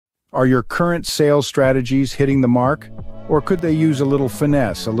Are your current sales strategies hitting the mark? Or could they use a little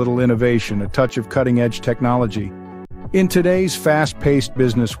finesse, a little innovation, a touch of cutting-edge technology? In today's fast-paced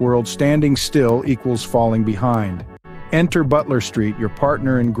business world, standing still equals falling behind. Enter Butler Street, your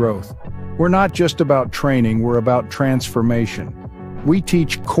partner in growth. We're not just about training, we're about transformation. We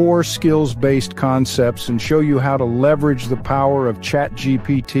teach core skills-based concepts and show you how to leverage the power of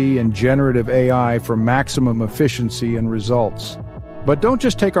ChatGPT and generative AI for maximum efficiency and results. But don't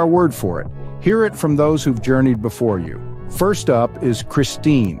just take our word for it. Hear it from those who've journeyed before you. First up is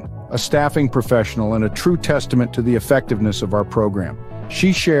Christine, a staffing professional and a true testament to the effectiveness of our program.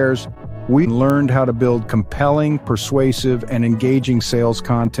 She shares, "We learned how to build compelling, persuasive, and engaging sales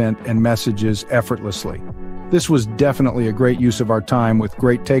content and messages effortlessly. This was definitely a great use of our time with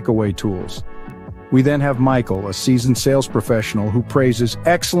great takeaway tools." We then have Michael, a seasoned sales professional who praises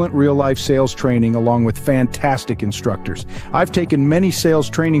excellent real-life sales training along with fantastic instructors. "I've taken many sales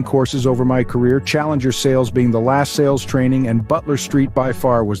training courses over my career, Challenger Sales being the last sales training, and Butler Street by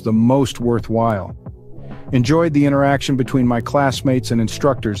far was the most worthwhile. Enjoyed the interaction between my classmates and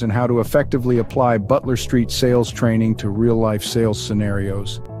instructors and how to effectively apply Butler Street sales training to real-life sales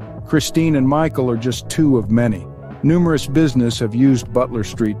scenarios." Christine and Michael are just two of many. Numerous businesses have used Butler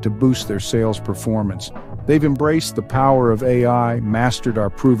Street to boost their sales performance. They've embraced the power of AI, mastered our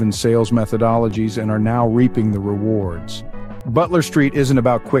proven sales methodologies, and are now reaping the rewards. Butler Street isn't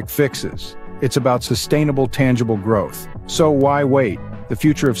about quick fixes. It's about sustainable, tangible growth. So why wait? The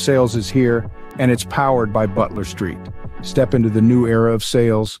future of sales is here, and it's powered by Butler Street. Step into the new era of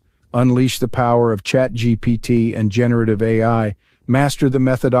sales, unleash the power of ChatGPT and generative AI, master the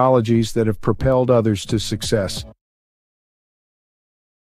methodologies that have propelled others to success.